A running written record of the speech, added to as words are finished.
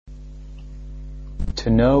To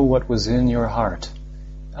know what was in your heart,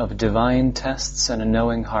 of divine tests and a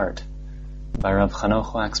knowing heart, by Rav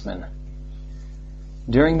Chanoch Waxman.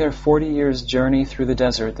 During their 40 years' journey through the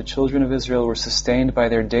desert, the children of Israel were sustained by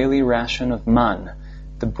their daily ration of man,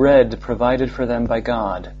 the bread provided for them by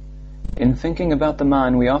God. In thinking about the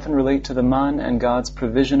man, we often relate to the man and God's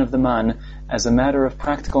provision of the man as a matter of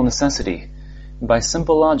practical necessity. By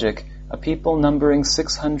simple logic, a people numbering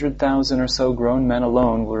 600,000 or so grown men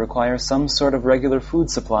alone will require some sort of regular food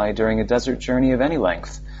supply during a desert journey of any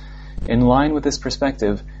length. In line with this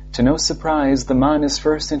perspective, to no surprise, the man is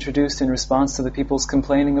first introduced in response to the people's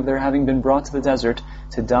complaining of their having been brought to the desert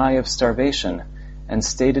to die of starvation, and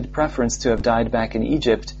stated preference to have died back in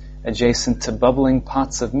Egypt, adjacent to bubbling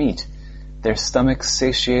pots of meat, their stomachs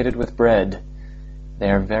satiated with bread.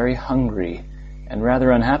 They are very hungry, and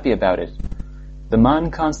rather unhappy about it. The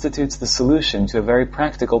man constitutes the solution to a very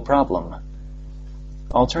practical problem.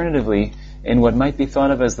 Alternatively, in what might be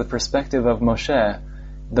thought of as the perspective of Moshe,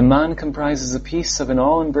 the man comprises a piece of an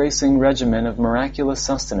all-embracing regimen of miraculous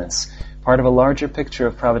sustenance, part of a larger picture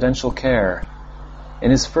of providential care.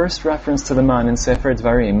 In his first reference to the man in Sefer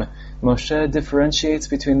Dvarim, Moshe differentiates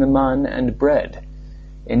between the man and bread.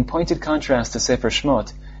 In pointed contrast to Sefer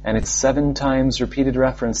Shmot and its 7 times repeated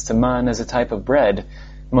reference to man as a type of bread,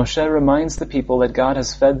 Moshe reminds the people that God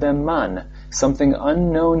has fed them man, something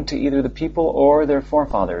unknown to either the people or their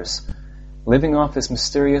forefathers. Living off this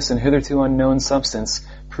mysterious and hitherto unknown substance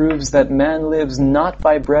proves that man lives not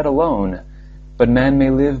by bread alone, but man may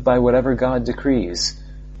live by whatever God decrees.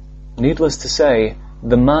 Needless to say,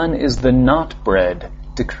 the man is the not bread,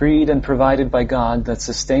 decreed and provided by God, that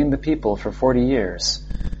sustained the people for 40 years.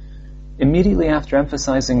 Immediately after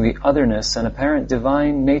emphasizing the otherness and apparent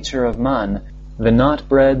divine nature of man, the not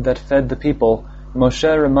bread that fed the people,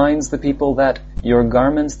 Moshe reminds the people that your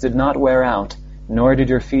garments did not wear out, nor did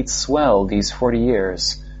your feet swell these 40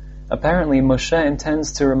 years. Apparently, Moshe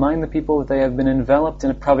intends to remind the people that they have been enveloped in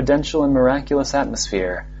a providential and miraculous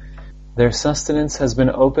atmosphere. Their sustenance has been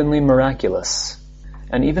openly miraculous,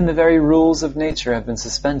 and even the very rules of nature have been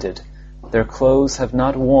suspended. Their clothes have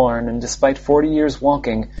not worn, and despite 40 years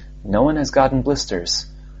walking, no one has gotten blisters.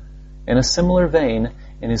 In a similar vein,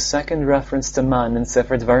 in his second reference to man in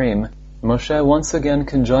Sefer Dvarim, Moshe once again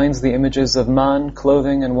conjoins the images of man,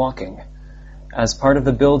 clothing, and walking. As part of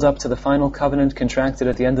the build-up to the final covenant contracted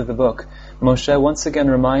at the end of the book, Moshe once again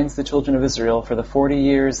reminds the children of Israel for the 40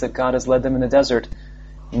 years that God has led them in the desert,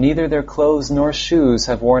 neither their clothes nor shoes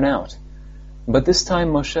have worn out. But this time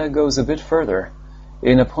Moshe goes a bit further.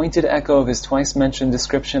 In a pointed echo of his twice-mentioned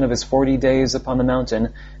description of his 40 days upon the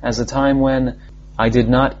mountain as a time when I did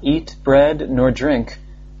not eat bread nor drink,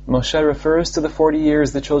 Moshe refers to the 40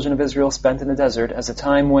 years the children of Israel spent in the desert as a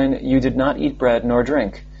time when you did not eat bread nor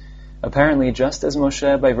drink. Apparently, just as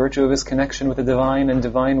Moshe, by virtue of his connection with the divine and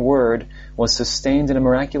divine word, was sustained in a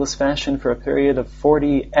miraculous fashion for a period of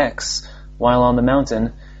 40x while on the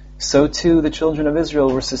mountain, so too the children of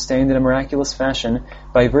Israel were sustained in a miraculous fashion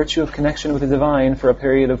by virtue of connection with the divine for a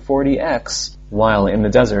period of 40x while in the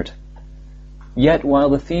desert. Yet, while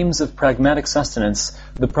the themes of pragmatic sustenance,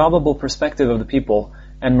 the probable perspective of the people,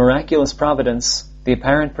 and miraculous providence, the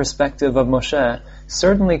apparent perspective of Moshe,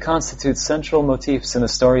 certainly constitute central motifs in the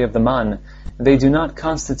story of the man, they do not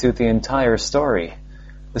constitute the entire story.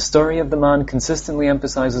 The story of the man consistently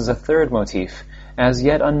emphasizes a third motif, as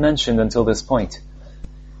yet unmentioned until this point.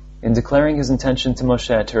 In declaring his intention to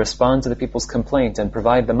Moshe to respond to the people's complaint and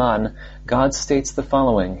provide the man, God states the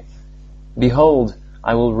following: Behold,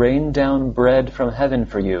 I will rain down bread from heaven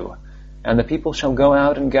for you, and the people shall go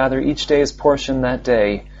out and gather each day's portion that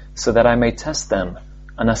day, so that I may test them,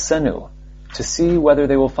 anasenu, to see whether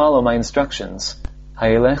they will follow my instructions,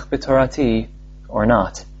 hayelech b'torati, or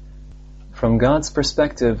not. From God's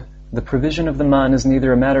perspective, the provision of the man is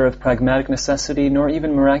neither a matter of pragmatic necessity nor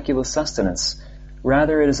even miraculous sustenance.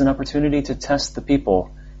 Rather, it is an opportunity to test the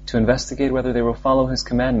people, to investigate whether they will follow his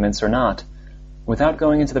commandments or not. Without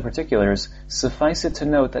going into the particulars, suffice it to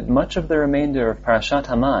note that much of the remainder of Parashat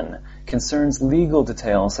Haman concerns legal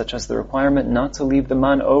details such as the requirement not to leave the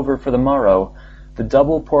man over for the morrow, the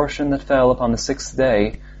double portion that fell upon the 6th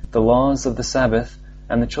day, the laws of the Sabbath,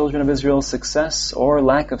 and the children of Israel's success or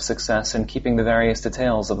lack of success in keeping the various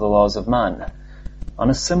details of the laws of man. On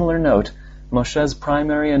a similar note, Moshe's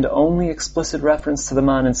primary and only explicit reference to the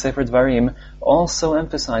man in Sefer Dvarim also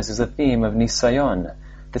emphasizes a theme of Nisayon,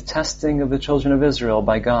 the testing of the children of Israel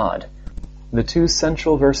by God. The 2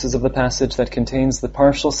 central verses of the passage that contains the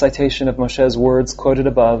partial citation of Moshe's words quoted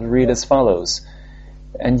above read as follows: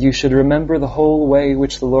 And you should remember the whole way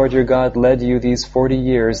which the Lord your God led you these 40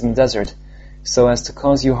 years in the desert, so as to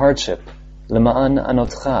cause you hardship, lema'an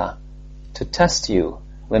anotcha, to test you,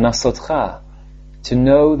 lenasotcha, to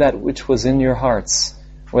know that which was in your hearts,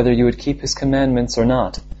 whether you would keep his commandments or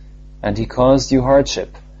not. And he caused you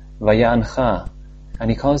hardship, vaya'ancha, and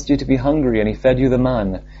he caused you to be hungry, and he fed you the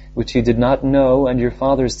man, which you did not know and your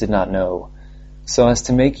fathers did not know, so as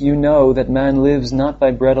to make you know that man lives not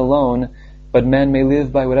by bread alone, but man may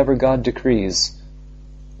live by whatever God decrees.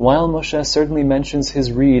 While Moshe certainly mentions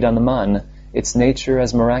his reed on the man, its nature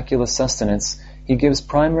as miraculous sustenance, he gives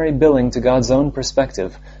primary billing to God's own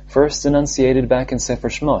perspective, first enunciated back in Sefer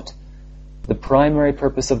Shmot. The primary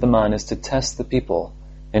purpose of the man is to test the people.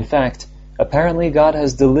 In fact, apparently God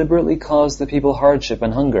has deliberately caused the people hardship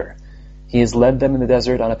and hunger. He has led them in the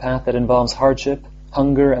desert on a path that involves hardship,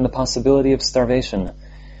 hunger, and the possibility of starvation.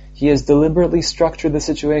 He has deliberately structured the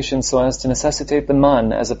situation so as to necessitate the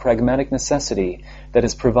man as a pragmatic necessity that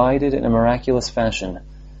is provided in a miraculous fashion.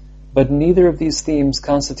 But neither of these themes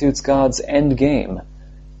constitutes God's end game.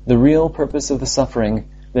 The real purpose of the suffering,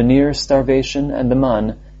 the near starvation and the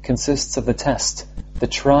man, consists of the test, the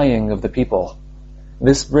trying of the people.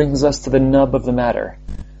 This brings us to the nub of the matter.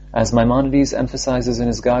 As Maimonides emphasizes in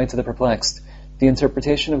his Guide to the Perplexed, the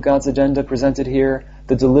interpretation of God's agenda presented here,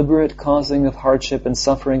 the deliberate causing of hardship and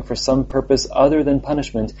suffering for some purpose other than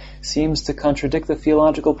punishment, seems to contradict the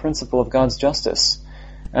theological principle of God's justice.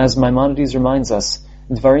 As Maimonides reminds us,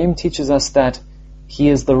 Dvarim teaches us that He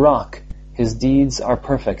is the rock, His deeds are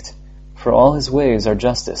perfect, for all His ways are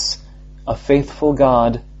justice. A faithful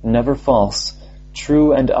God, never false,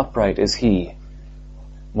 true and upright is He.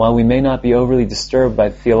 While we may not be overly disturbed by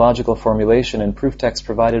the theological formulation and proof text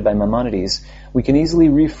provided by Maimonides, we can easily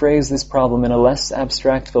rephrase this problem in a less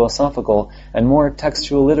abstract philosophical and more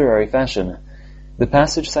textual literary fashion. The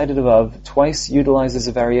passage cited above twice utilizes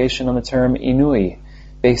a variation on the term inui,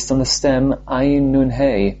 based on the stem ayin nun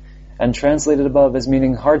he, and translated above as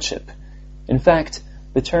meaning hardship. In fact,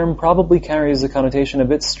 the term probably carries a connotation a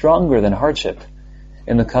bit stronger than hardship.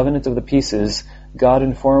 In the Covenant of the Pieces, God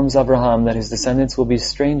informs Abraham that his descendants will be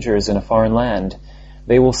strangers in a foreign land.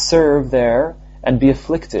 They will serve there and be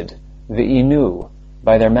afflicted, ve'inu,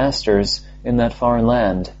 by their masters in that foreign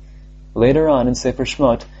land. Later on in Sefer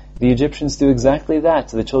Shmot, the Egyptians do exactly that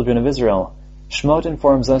to the children of Israel. Shmot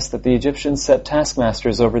informs us that the Egyptians set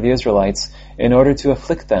taskmasters over the Israelites in order to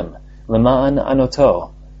afflict them, lema'an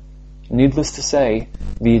anoto. Needless to say,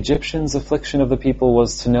 the Egyptians' affliction of the people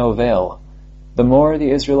was to no avail. The more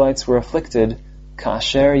the Israelites were afflicted,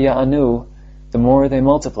 ka'asher ya'anu, the more they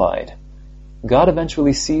multiplied. God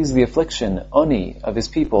eventually sees the affliction, oni, of his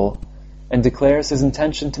people, and declares his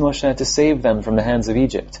intention to Moshe to save them from the hands of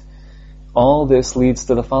Egypt. All this leads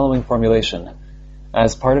to the following formulation.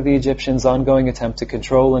 As part of the Egyptians' ongoing attempt to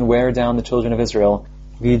control and wear down the children of Israel,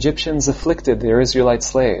 the Egyptians afflicted their Israelite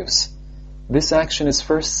slaves. This action is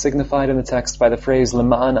first signified in the text by the phrase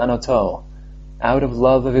lema'an anoto. Out of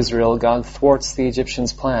love of Israel, God thwarts the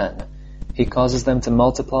Egyptians' plan. He causes them to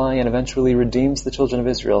multiply and eventually redeems the children of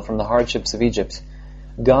Israel from the hardships of Egypt.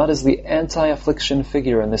 God is the anti-affliction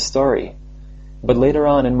figure in this story. But later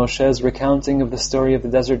on in Moshe's recounting of the story of the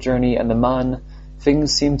desert journey and the man,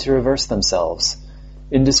 things seem to reverse themselves.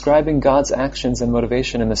 In describing God's actions and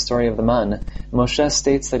motivation in the story of the man, Moshe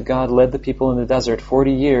states that God led the people in the desert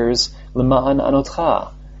 40 years, lema'an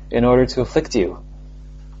anotcha, in order to afflict you.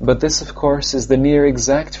 But this, of course, is the near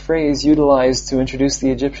exact phrase utilized to introduce the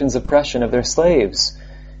Egyptians' oppression of their slaves.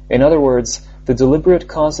 In other words, the deliberate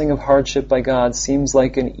causing of hardship by God seems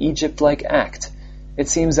like an Egypt-like act. It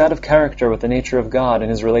seems out of character with the nature of God and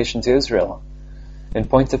his relation to Israel. In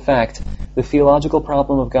point of fact, the theological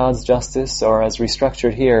problem of God's justice, or as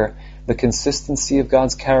restructured here, the consistency of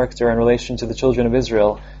God's character in relation to the children of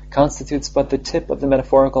Israel, constitutes but the tip of the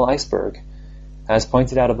metaphorical iceberg. As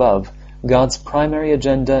pointed out above, God's primary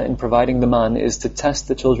agenda in providing the man is to test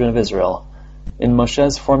the children of Israel. In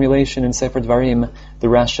Moshe's formulation in Sefer Dvarim, the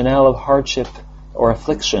rationale of hardship or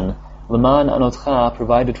affliction, lema'an anotcha,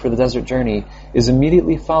 provided for the desert journey, is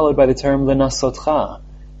immediately followed by the term lenasotcha.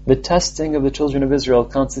 The testing of the children of Israel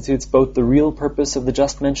constitutes both the real purpose of the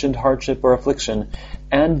just mentioned hardship or affliction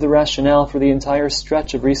and the rationale for the entire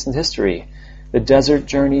stretch of recent history, the desert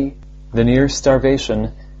journey, the near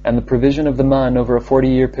starvation, and the provision of the man over a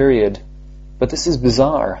 40-year period. But this is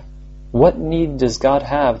bizarre. What need does God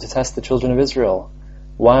have to test the children of Israel?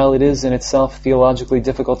 While it is in itself theologically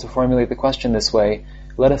difficult to formulate the question this way,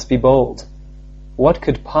 let us be bold. What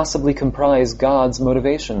could possibly comprise God's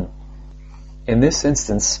motivation? In this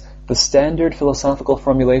instance, the standard philosophical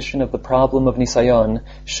formulation of the problem of Nisayon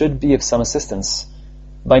should be of some assistance.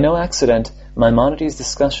 By no accident, Maimonides'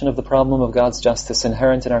 discussion of the problem of God's justice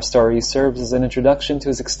inherent in our story serves as an introduction to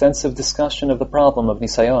his extensive discussion of the problem of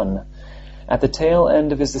Nisayon. At the tail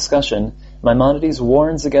end of his discussion, Maimonides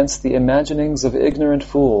warns against the imaginings of ignorant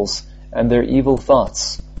fools and their evil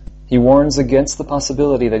thoughts. He warns against the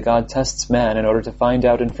possibility that God tests man in order to find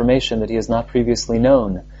out information that he has not previously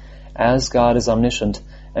known. As God is omniscient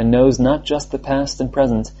and knows not just the past and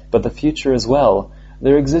present, but the future as well,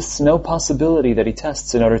 there exists no possibility that he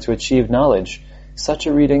tests in order to achieve knowledge. Such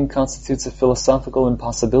a reading constitutes a philosophical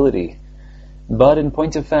impossibility. But in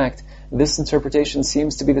point of fact, this interpretation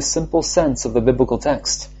seems to be the simple sense of the biblical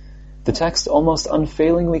text. The text almost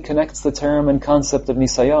unfailingly connects the term and concept of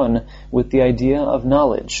nisayon with the idea of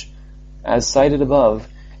knowledge. As cited above,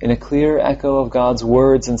 in a clear echo of God's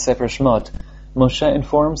words in Sefer Shemot, Moshe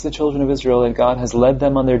informs the children of Israel that God has led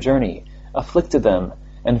them on their journey, afflicted them,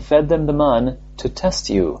 and fed them the man to test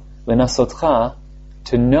you, lenasotcha,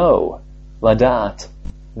 to know, ladat,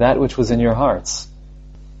 that which was in your hearts.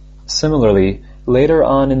 Similarly, later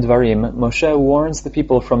on in Dvarim, Moshe warns the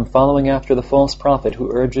people from following after the false prophet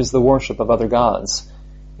who urges the worship of other gods.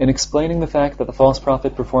 In explaining the fact that the false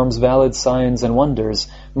prophet performs valid signs and wonders,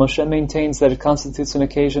 Moshe maintains that it constitutes an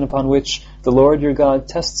occasion upon which the Lord your God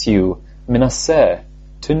tests you, minaseh,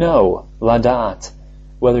 to know, ladat,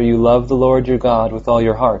 whether you love the Lord your God with all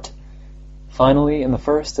your heart. Finally, in the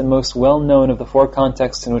first and most well-known of the four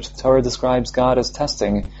contexts in which the Torah describes God as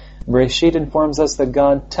testing, Bereshit informs us that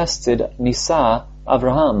God tested Nisa,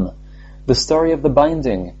 Avraham. The story of the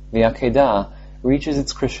binding, the Akedah, reaches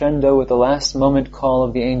its crescendo with the last moment call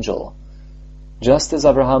of the angel. Just as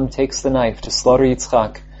Abraham takes the knife to slaughter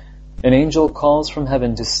Yitzchak, an angel calls from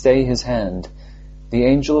heaven to stay his hand. The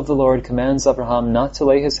angel of the Lord commands Abraham not to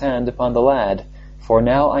lay his hand upon the lad, for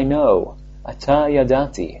now I know, ata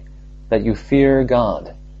yadati, that you fear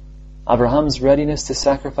God. Abraham's readiness to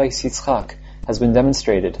sacrifice Yitzchak has been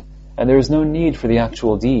demonstrated, and there is no need for the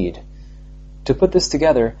actual deed. To put this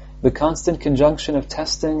together, the constant conjunction of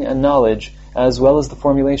testing and knowledge, as well as the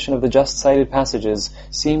formulation of the just cited passages,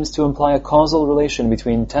 seems to imply a causal relation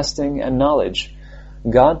between testing and knowledge.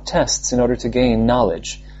 God tests in order to gain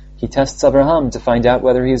knowledge. He tests Abraham to find out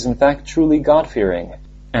whether he is in fact truly God-fearing,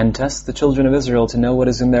 and tests the children of Israel to know what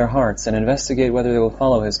is in their hearts and investigate whether they will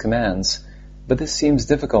follow his commands. But this seems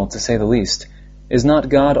difficult, to say the least. Is not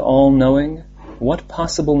God all-knowing? What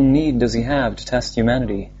possible need does he have to test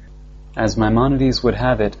humanity? As Maimonides would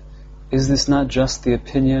have it, is this not just the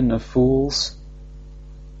opinion of fools?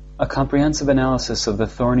 A comprehensive analysis of the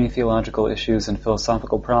thorny theological issues and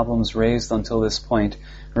philosophical problems raised until this point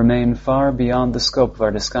remain far beyond the scope of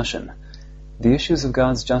our discussion. The issues of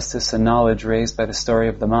God's justice and knowledge raised by the story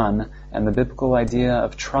of the man and the biblical idea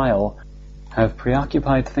of trial have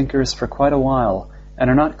preoccupied thinkers for quite a while and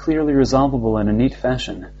are not clearly resolvable in a neat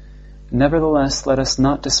fashion. Nevertheless, let us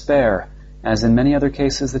not despair, as in many other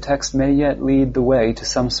cases the text may yet lead the way to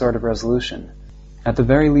some sort of resolution. At the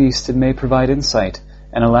very least, it may provide insight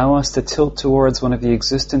and allow us to tilt towards one of the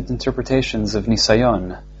existent interpretations of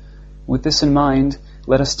Nisayon. With this in mind,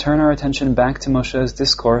 let us turn our attention back to Moshe's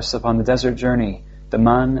discourse upon the desert journey, the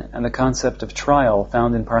man, and the concept of trial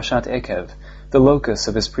found in Parashat Ekev, the locus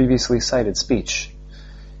of his previously cited speech.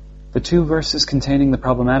 The two verses containing the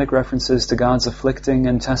problematic references to God's afflicting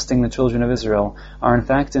and testing the children of Israel are in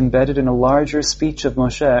fact embedded in a larger speech of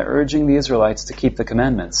Moshe urging the Israelites to keep the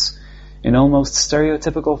commandments. In almost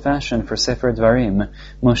stereotypical fashion for Sefer Dvarim,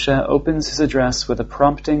 Moshe opens his address with a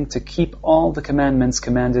prompting to keep all the commandments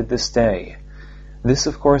commanded this day. This,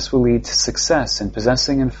 of course, will lead to success in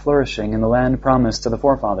possessing and flourishing in the land promised to the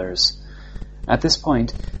forefathers. At this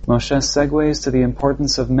point, Moshe segues to the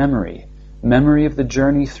importance of memory of the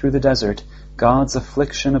journey through the desert, God's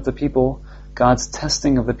affliction of the people, God's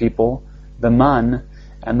testing of the people, the man,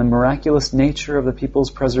 and the miraculous nature of the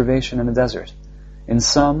people's preservation in the desert. In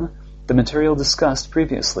sum, the material discussed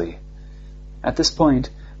previously. At this point,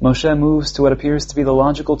 Moshe moves to what appears to be the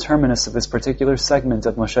logical terminus of this particular segment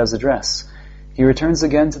of Moshe's address. He returns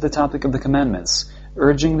again to the topic of the commandments,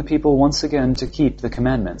 urging the people once again to keep the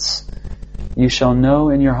commandments. You shall know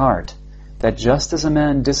in your heart that just as a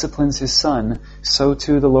man disciplines his son, so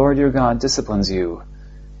too the Lord your God disciplines you.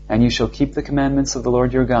 And you shall keep the commandments of the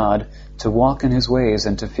Lord your God, to walk in his ways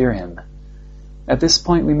and to fear him. At this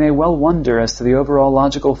point we may well wonder as to the overall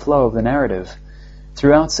logical flow of the narrative.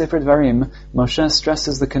 Throughout Sefer Dvarim, Moshe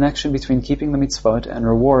stresses the connection between keeping the mitzvot and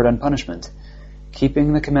reward and punishment.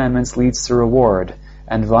 Keeping the commandments leads to reward,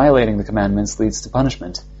 and violating the commandments leads to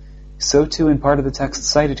punishment. So too in part of the text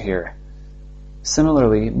cited here.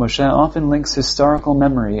 Similarly, Moshe often links historical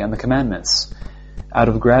memory and the commandments. Out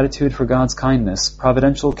of gratitude for God's kindness,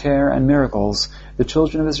 providential care, and miracles, the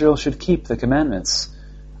children of Israel should keep the commandments.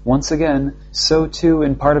 Once again, so too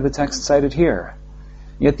in part of the text cited here.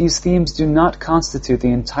 Yet these themes do not constitute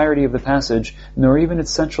the entirety of the passage, nor even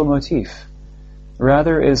its central motif.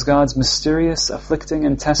 Rather, it is God's mysterious afflicting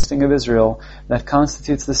and testing of Israel that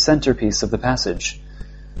constitutes the centerpiece of the passage.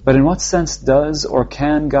 But in what sense does or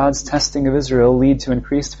can God's testing of Israel lead to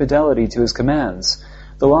increased fidelity to His commands?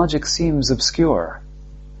 The logic seems obscure.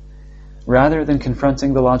 Rather than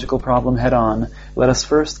confronting the logical problem head-on, let us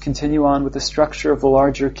first continue on with the structure of the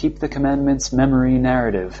larger Keep the Commandments memory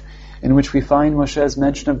narrative, in which we find Moshe's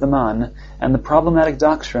mention of the man and the problematic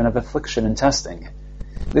doctrine of affliction and testing.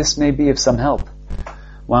 This may be of some help.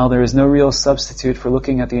 While there is no real substitute for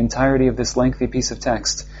looking at the entirety of this lengthy piece of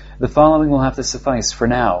text, the following will have to suffice for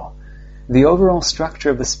now. The overall structure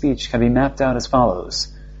of the speech can be mapped out as follows.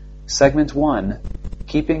 Segment 1,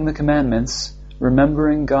 Keeping the Commandments,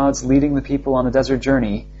 remembering God's leading the people on the desert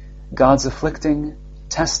journey, God's afflicting,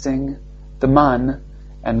 testing, the man,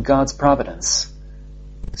 and God's providence.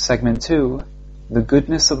 Segment 2, the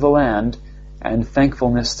goodness of the land and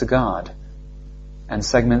thankfulness to God. And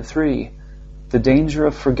segment 3, the danger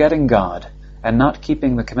of forgetting God and not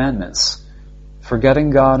keeping the commandments.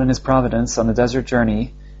 Forgetting God and His providence on the desert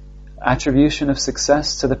journey, attribution of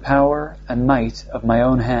success to the power and might of my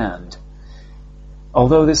own hand.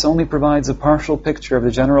 Although this only provides a partial picture of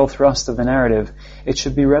the general thrust of the narrative, it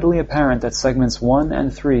should be readily apparent that segments 1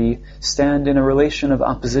 and 3 stand in a relation of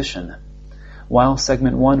opposition. While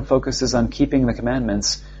segment 1 focuses on keeping the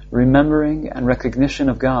commandments, remembering and recognition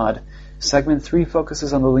of God, segment 3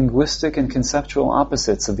 focuses on the linguistic and conceptual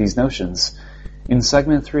opposites of these notions. In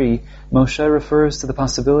segment 3, Moshe refers to the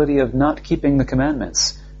possibility of not keeping the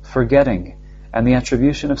commandments, forgetting, and the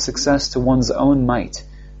attribution of success to one's own might,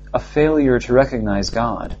 a failure to recognize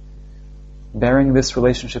God. Bearing this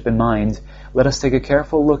relationship in mind, let us take a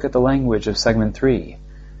careful look at the language of segment 3.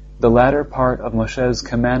 The latter part of Moshe's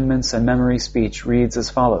commandments and memory speech reads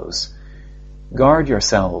as follows: Guard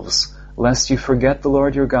yourselves, lest you forget the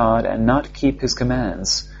Lord your God and not keep His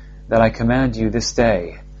commands, that I command you this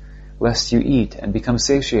day, lest you eat and become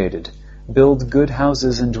satiated, build good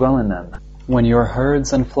houses and dwell in them, when your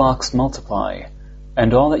herds and flocks multiply,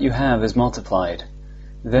 and all that you have is multiplied.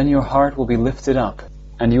 Then your heart will be lifted up,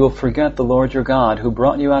 and you will forget the Lord your God, who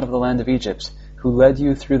brought you out of the land of Egypt, who led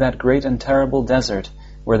you through that great and terrible desert,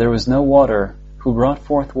 where there was no water, who brought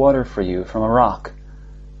forth water for you from a rock,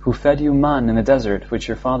 who fed you man in the desert, which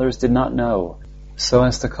your fathers did not know, so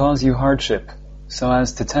as to cause you hardship, so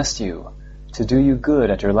as to test you, to do you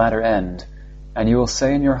good at your latter end. And you will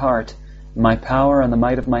say in your heart, My power and the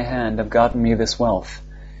might of my hand have gotten me this wealth.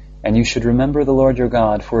 And you should remember the Lord your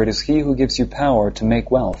God, for it is He who gives you power to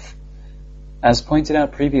make wealth. As pointed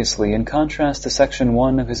out previously, in contrast to section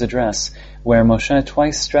 1 of his address, where Moshe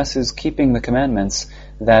twice stresses keeping the commandments,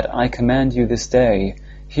 that I command you this day,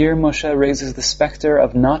 here Moshe raises the specter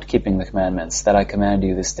of not keeping the commandments, that I command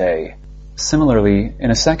you this day. Similarly,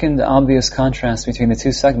 in a second obvious contrast between the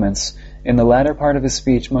two segments, in the latter part of his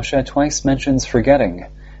speech, Moshe twice mentions forgetting.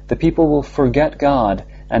 The people will forget God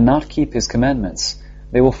and not keep His commandments.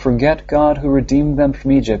 They will forget God who redeemed them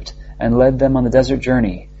from Egypt and led them on the desert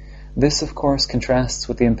journey. This, of course, contrasts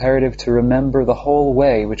with the imperative to remember the whole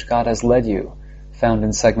way which God has led you, found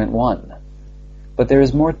in segment 1. But there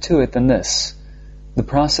is more to it than this. The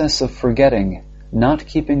process of forgetting, not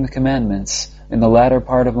keeping the commandments, in the latter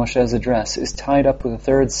part of Moshe's address is tied up with a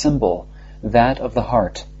third symbol, that of the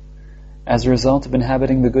heart. As a result of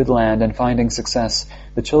inhabiting the good land and finding success,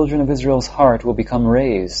 the children of Israel's heart will become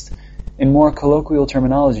raised. In more colloquial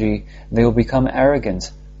terminology, they will become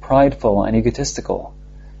arrogant, prideful, and egotistical.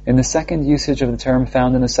 In the second usage of the term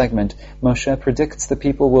found in the segment, Moshe predicts the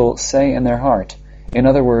people will say in their heart, in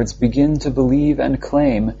other words, begin to believe and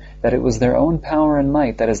claim that it was their own power and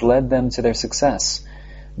might that has led them to their success.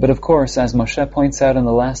 But of course, as Moshe points out in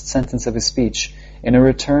the last sentence of his speech, in a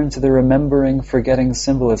return to the remembering, forgetting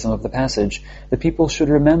symbolism of the passage, the people should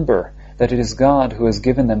remember that it is God who has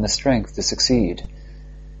given them the strength to succeed.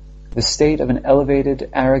 The state of an elevated,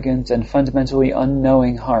 arrogant, and fundamentally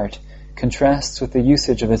unknowing heart contrasts with the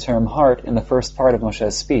usage of the term heart in the first part of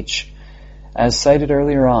Moshe's speech. As cited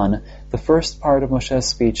earlier on, the first part of Moshe's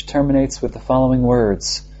speech terminates with the following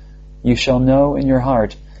words: You shall know in your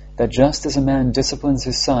heart that just as a man disciplines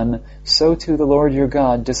his son, so too the Lord your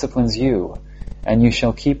God disciplines you, and you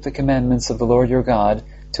shall keep the commandments of the Lord your God,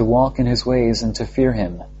 to walk in His ways and to fear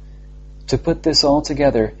Him. To put this all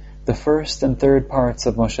together, the first and third parts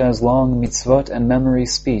of Moshe's long mitzvot and memory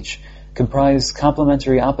speech comprise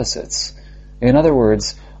complementary opposites. In other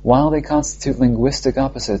words, while they constitute linguistic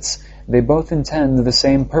opposites, they both intend the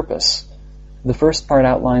same purpose. The first part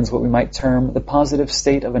outlines what we might term the positive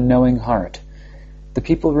state of a knowing heart. The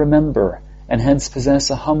people remember and hence possess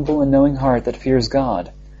a humble and knowing heart that fears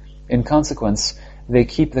God. In consequence, they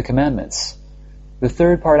keep the commandments. The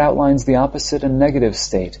third part outlines the opposite and negative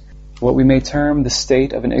state, what we may term the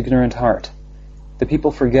state of an ignorant heart. The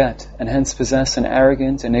people forget, and hence possess an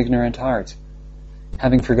arrogant and ignorant heart.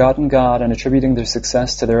 Having forgotten God and attributing their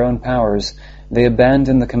success to their own powers, they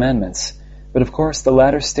abandon the commandments. But of course, the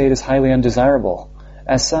latter state is highly undesirable.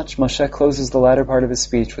 As such, Moshe closes the latter part of his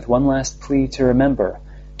speech with one last plea to remember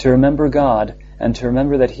God, and to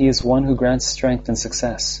remember that He is one who grants strength and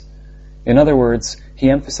success. In other words, he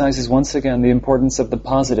emphasizes once again the importance of the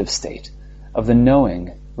positive state, of the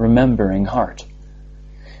knowing, remembering heart.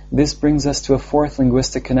 This brings us to a fourth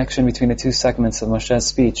linguistic connection between the two segments of Moshe's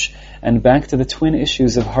speech, and back to the twin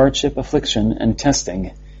issues of hardship, affliction, and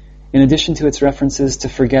testing. In addition to its references to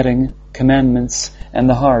forgetting, commandments, and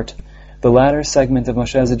the heart, the latter segment of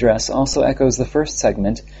Moshe's address also echoes the first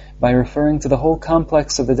segment by referring to the whole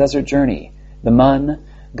complex of the desert journey, the man,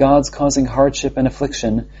 God's causing hardship and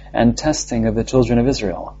affliction, and testing of the children of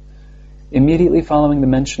Israel. Immediately following the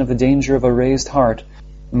mention of the danger of a raised heart,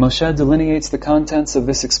 Moshe delineates the contents of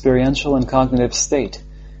this experiential and cognitive state.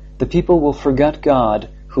 The people will forget God,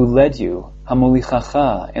 who led you,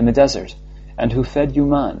 Hamolichacha, in the desert, and who fed you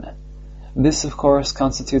man. This, of course,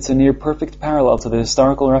 constitutes a near-perfect parallel to the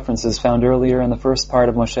historical references found earlier in the first part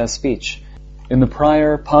of Moshe's speech. In the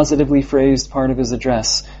prior, positively phrased part of his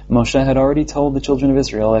address, Moshe had already told the children of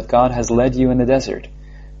Israel that God has led you in the desert.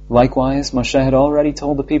 Likewise, Moshe had already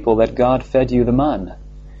told the people that God fed you the man.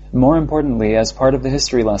 More importantly, as part of the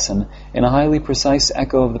history lesson, in a highly precise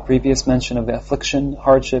echo of the previous mention of the affliction,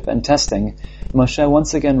 hardship, and testing, Moshe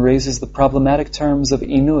once again raises the problematic terms of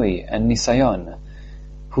inui and nisayon,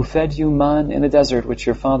 who fed you man in the desert which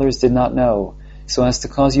your fathers did not know, so as to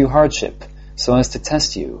cause you hardship, so as to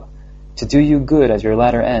test you, to do you good at your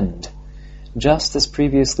latter end. Just as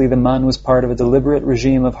previously the man was part of a deliberate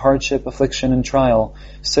regime of hardship, affliction, and trial,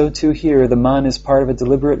 so too here the man is part of a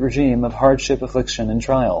deliberate regime of hardship, affliction, and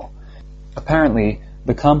trial. Apparently,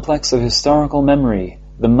 the complex of historical memory,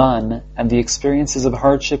 the man, and the experiences of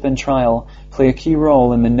hardship and trial play a key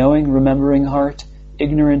role in the knowing, remembering heart,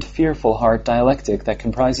 ignorant, fearful heart dialectic that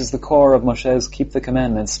comprises the core of Moshe's Keep the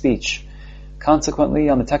Commandments speech. Consequently,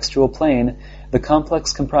 on the textual plane, the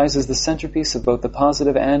complex comprises the centerpiece of both the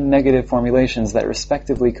positive and negative formulations that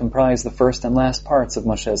respectively comprise the first and last parts of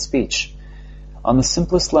Moshe's speech. On the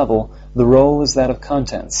simplest level, the role is that of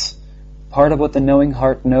contents. Part of what the knowing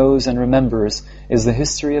heart knows and remembers is the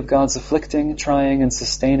history of God's afflicting, trying, and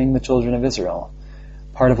sustaining the children of Israel.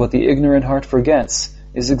 Part of what the ignorant heart forgets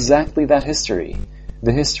is exactly that history,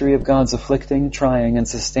 the history of God's afflicting, trying, and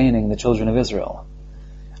sustaining the children of Israel.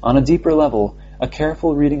 On a deeper level, a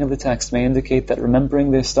careful reading of the text may indicate that remembering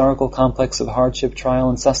the historical complex of hardship, trial,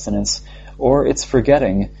 and sustenance, or its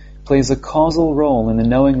forgetting, plays a causal role in the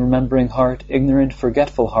knowing, remembering heart, ignorant,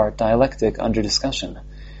 forgetful heart dialectic under discussion.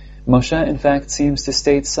 Moshe, in fact, seems to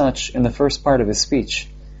state such in the first part of his speech.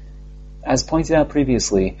 As pointed out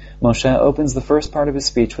previously, Moshe opens the first part of his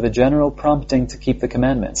speech with a general prompting to keep the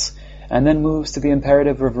commandments, and then moves to the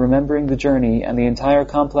imperative of remembering the journey and the entire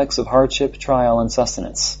complex of hardship, trial, and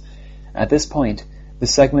sustenance. At this point, the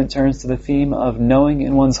segment turns to the theme of knowing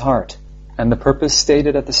in one's heart, and the purpose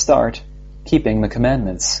stated at the start, keeping the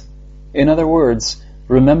commandments. In other words,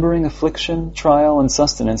 remembering affliction, trial, and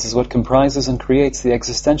sustenance is what comprises and creates the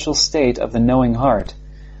existential state of the knowing heart.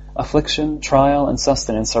 Affliction, trial, and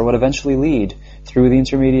sustenance are what eventually lead, through the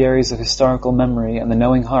intermediaries of historical memory and the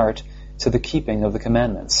knowing heart, to the keeping of the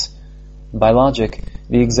commandments. By logic,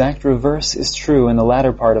 the exact reverse is true in the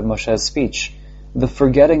latter part of Moshe's speech. The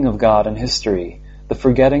forgetting of God and history, the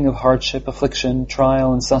forgetting of hardship, affliction,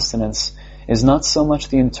 trial, and sustenance, is not so much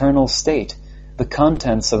the internal state, the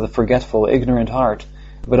contents of the forgetful, ignorant heart,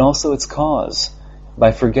 but also its cause.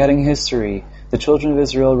 By forgetting history, the children of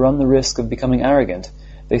Israel run the risk of becoming arrogant.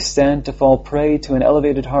 They stand to fall prey to an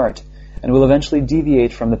elevated heart, and will eventually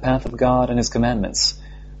deviate from the path of God and His commandments.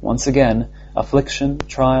 Once again, affliction,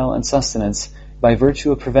 trial, and sustenance, by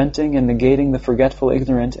virtue of preventing and negating the forgetful,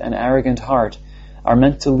 ignorant, and arrogant heart, are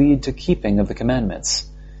meant to lead to keeping of the commandments.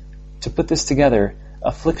 To put this together,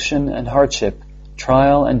 affliction and hardship,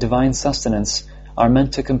 trial and divine sustenance are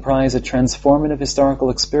meant to comprise a transformative historical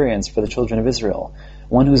experience for the children of Israel,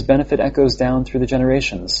 one whose benefit echoes down through the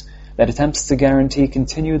generations, that attempts to guarantee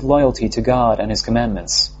continued loyalty to God and His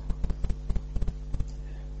commandments.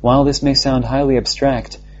 While this may sound highly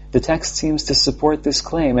abstract, the text seems to support this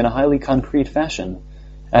claim in a highly concrete fashion.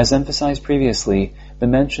 As emphasized previously, the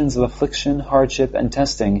mentions of affliction, hardship, and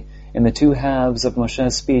testing in the two halves of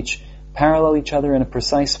Moshe's speech parallel each other in a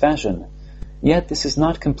precise fashion. Yet this is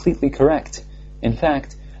not completely correct. In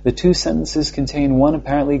fact, the two sentences contain one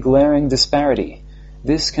apparently glaring disparity.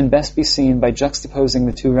 This can best be seen by juxtaposing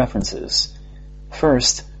the two references.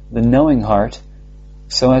 First, the knowing heart,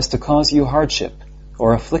 so as to cause you hardship,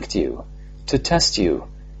 or afflict you, to test you,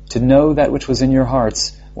 to know that which was in your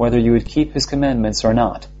hearts, whether you would keep his commandments or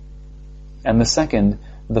not. And the second,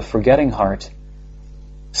 the forgetting heart,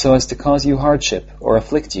 so as to cause you hardship, or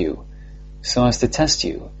afflict you, so as to test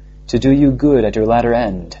you, to do you good at your latter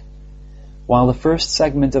end. While the first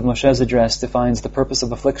segment of Moshe's address defines the purpose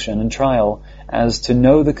of affliction and trial as to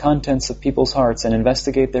know the contents of people's hearts and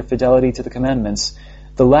investigate their fidelity to the commandments,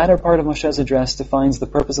 the latter part of Moshe's address defines the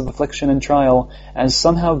purpose of affliction and trial as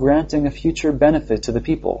somehow granting a future benefit to the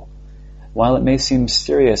people. While it may seem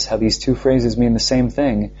mysterious how these two phrases mean the same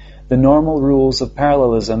thing, the normal rules of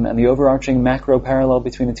parallelism and the overarching macro parallel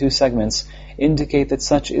between the two segments indicate that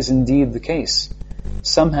such is indeed the case.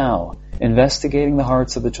 Somehow, investigating the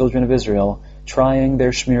hearts of the children of Israel, trying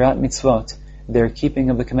their shmirat mitzvot, their keeping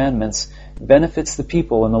of the commandments, benefits the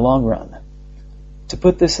people in the long run. To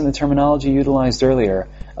put this in the terminology utilized earlier,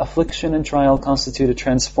 affliction and trial constitute a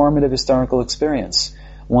transformative historical experience,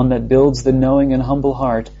 one that builds the knowing and humble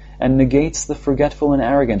heart and negates the forgetful and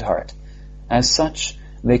arrogant heart. As such,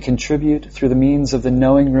 they contribute through the means of the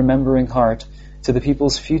knowing, remembering heart to the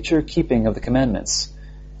people's future keeping of the commandments.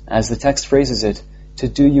 As the text phrases it, to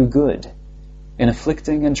do you good. In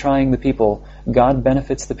afflicting and trying the people, God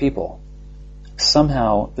benefits the people.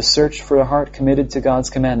 Somehow, the search for a heart committed to God's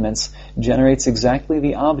commandments generates exactly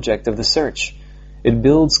the object of the search. It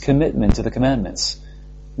builds commitment to the commandments.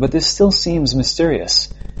 But this still seems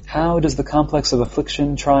mysterious. How does the complex of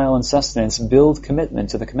affliction, trial, and sustenance build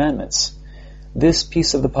commitment to the commandments? This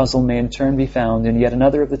piece of the puzzle may in turn be found in yet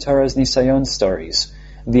another of the Torah's Nisayon stories,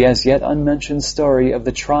 the as yet unmentioned story of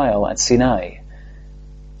the trial at Sinai.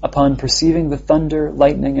 Upon perceiving the thunder,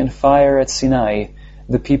 lightning, and fire at Sinai,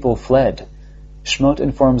 the people fled. Shmot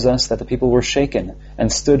informs us that the people were shaken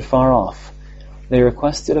and stood far off. They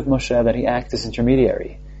requested of Moshe that he act as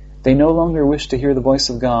intermediary. They no longer wished to hear the voice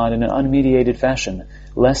of God in an unmediated fashion,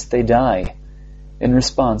 lest they die. In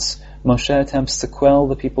response, Moshe attempts to quell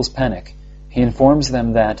the people's panic. He informs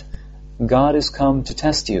them that God is come to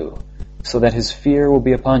test you, so that his fear will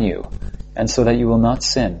be upon you, and so that you will not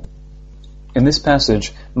sin. In this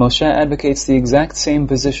passage, Moshe advocates the exact same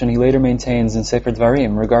position he later maintains in Sefer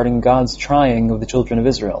Dvarim regarding God's trying of the children of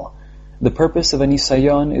Israel. The purpose of a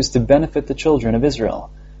Nisayon is to benefit the children of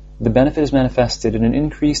Israel. The benefit is manifested in an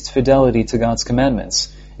increased fidelity to God's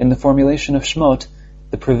commandments, in the formulation of Shmot,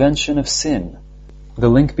 the prevention of sin. The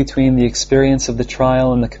link between the experience of the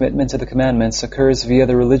trial and the commitment to the commandments occurs via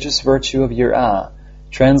the religious virtue of Yir'ah,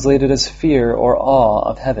 translated as fear or awe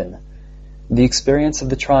of heaven. The experience of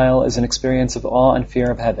the trial is an experience of awe and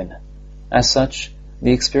fear of heaven. As such,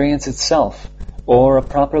 the experience itself, or a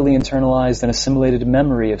properly internalized and assimilated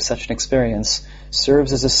memory of such an experience,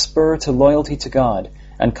 serves as a spur to loyalty to God,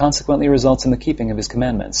 and consequently results in the keeping of his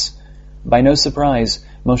commandments. By no surprise,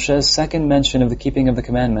 Moshe's second mention of the keeping of the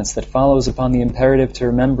commandments that follows upon the imperative to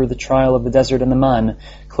remember the trial of the desert and the man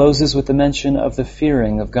closes with the mention of the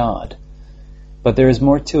fearing of God. But there is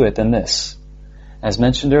more to it than this. As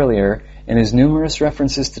mentioned earlier, in his numerous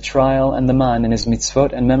references to trial and the man in his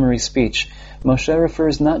mitzvot and memory speech, Moshe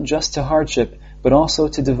refers not just to hardship, but also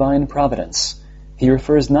to divine providence. He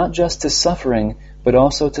refers not just to suffering, but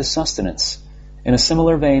also to sustenance. In a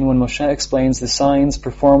similar vein, when Moshe explains the signs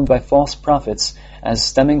performed by false prophets as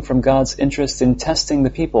stemming from God's interest in testing the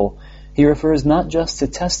people, he refers not just to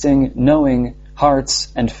testing, knowing,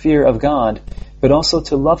 hearts, and fear of God, but also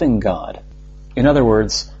to loving God. In other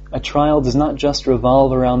words, a trial does not just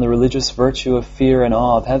revolve around the religious virtue of fear and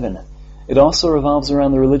awe of heaven. It also revolves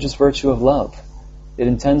around the religious virtue of love. It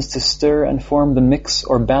intends to stir and form the mix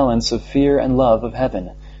or balance of fear and love of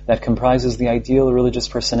heaven that comprises the ideal religious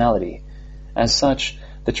personality. As such,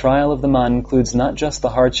 the trial of the man includes not just the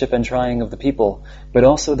hardship and trying of the people, but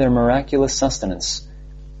also their miraculous sustenance.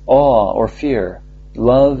 Awe or fear,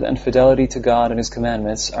 love and fidelity to God and his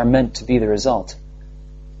commandments are meant to be the result.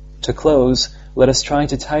 To close, let us try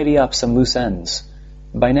to tidy up some loose ends.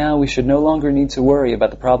 By now we should no longer need to worry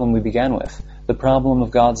about the problem we began with, the problem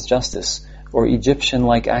of God's justice, or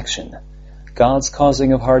Egyptian-like action. God's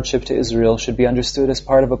causing of hardship to Israel should be understood as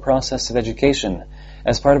part of a process of education,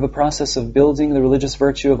 as part of a process of building the religious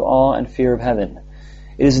virtue of awe and fear of heaven.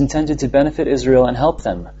 It is intended to benefit Israel and help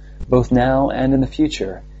them, both now and in the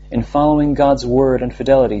future, in following God's word and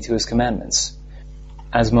fidelity to his commandments.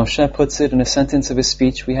 As Moshe puts it in a sentence of his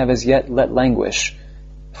speech we have as yet let languish,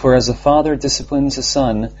 "For as a father disciplines a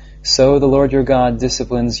son, so the Lord your God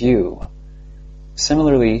disciplines you."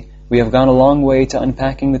 Similarly, we have gone a long way to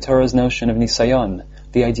unpacking the Torah's notion of Nisayon,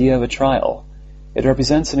 the idea of a trial. It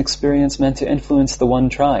represents an experience meant to influence the one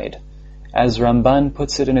tried. As Ramban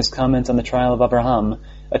puts it in his comment on the trial of Abraham,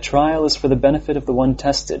 a trial is for the benefit of the one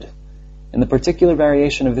tested. In the particular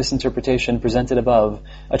variation of this interpretation presented above,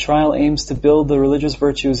 a trial aims to build the religious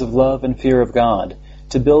virtues of love and fear of God,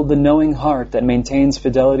 to build the knowing heart that maintains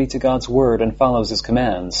fidelity to God's word and follows His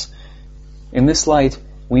commands. In this light,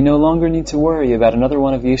 we no longer need to worry about another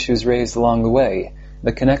one of the issues raised along the way,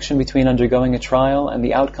 the connection between undergoing a trial and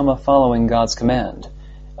the outcome of following God's command.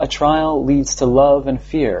 A trial leads to love and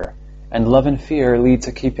fear fear lead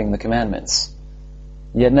to keeping the commandments.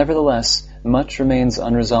 Yet nevertheless, much remains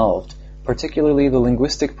unresolved, particularly the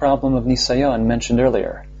linguistic problem of Nisayon mentioned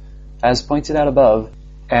earlier. As pointed out above,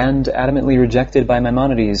 and adamantly rejected by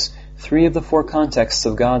Maimonides, 3 of the 4 contexts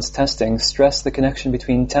of God's testing stress the connection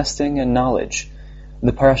between testing and knowledge.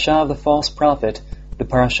 The parasha of the false prophet, the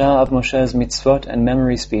parasha of Moshe's mitzvot and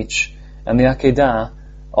memory speech, and the Akedah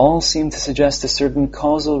all seem to suggest a certain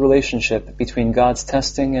causal relationship between God's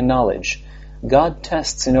testing and knowledge. God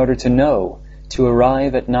tests in order to know, to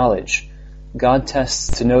arrive at knowledge. God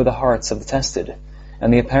tests to know the hearts of the tested,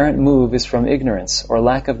 and the apparent move is from ignorance or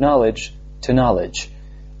lack of knowledge to knowledge.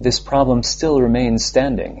 This problem still remains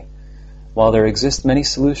standing. While there exist many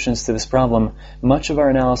solutions to this problem, much of our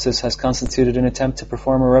analysis has constituted an attempt to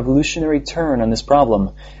perform a revolutionary turn on this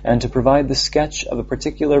problem and to provide the sketch of a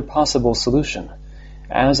particular possible solution.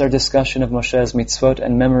 As our discussion of Moshe's mitzvot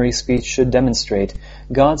and memory speech should demonstrate,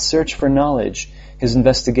 God's search for knowledge, His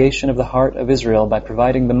investigation of the heart of Israel by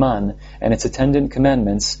providing the man and its attendant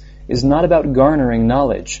commandments, is not about garnering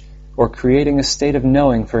knowledge or creating a state of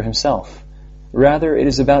knowing for Himself. Rather, it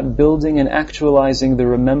is about building and actualizing the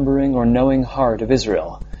remembering or knowing heart of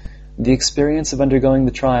Israel. The experience of undergoing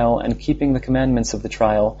the trial and keeping the commandments of the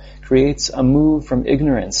trial creates a move from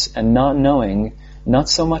ignorance and not knowing, not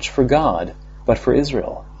so much for God, but for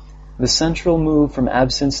Israel. The central move from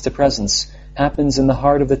absence to presence happens in the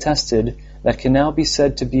heart of the tested that can now be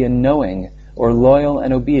said to be a knowing or loyal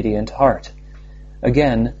and obedient heart.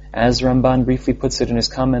 Again, as Ramban briefly puts it in his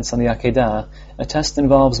comments on the Akedah, a test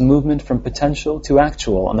involves movement from potential to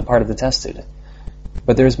actual on the part of the tested.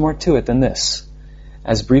 But there is more to it than this.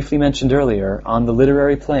 As briefly mentioned earlier, on the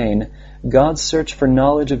literary plane, God's search for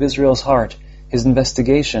knowledge of Israel's heart, His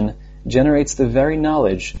investigation, generates the very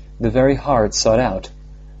knowledge, the very heart sought out.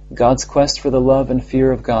 God's quest for the love and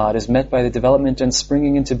fear of God is met by the development and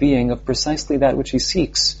springing into being of precisely that which He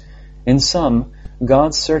seeks. In sum,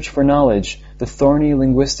 God's search for knowledge, the thorny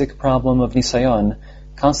linguistic problem of Nisayon,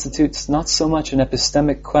 constitutes not so much an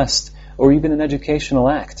epistemic quest or even an educational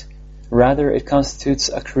act. Rather, it constitutes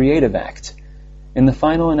a creative act. In the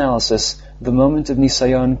final analysis, the moment of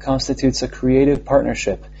Nisayon constitutes a creative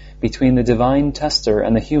partnership between the divine tester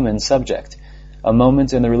and the human subject, a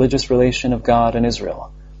moment in the religious relation of God and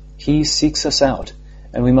Israel. He seeks us out,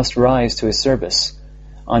 and we must rise to His service.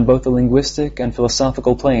 On both the linguistic and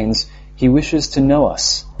philosophical planes, He wishes to know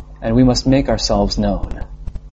us, and we must make ourselves known.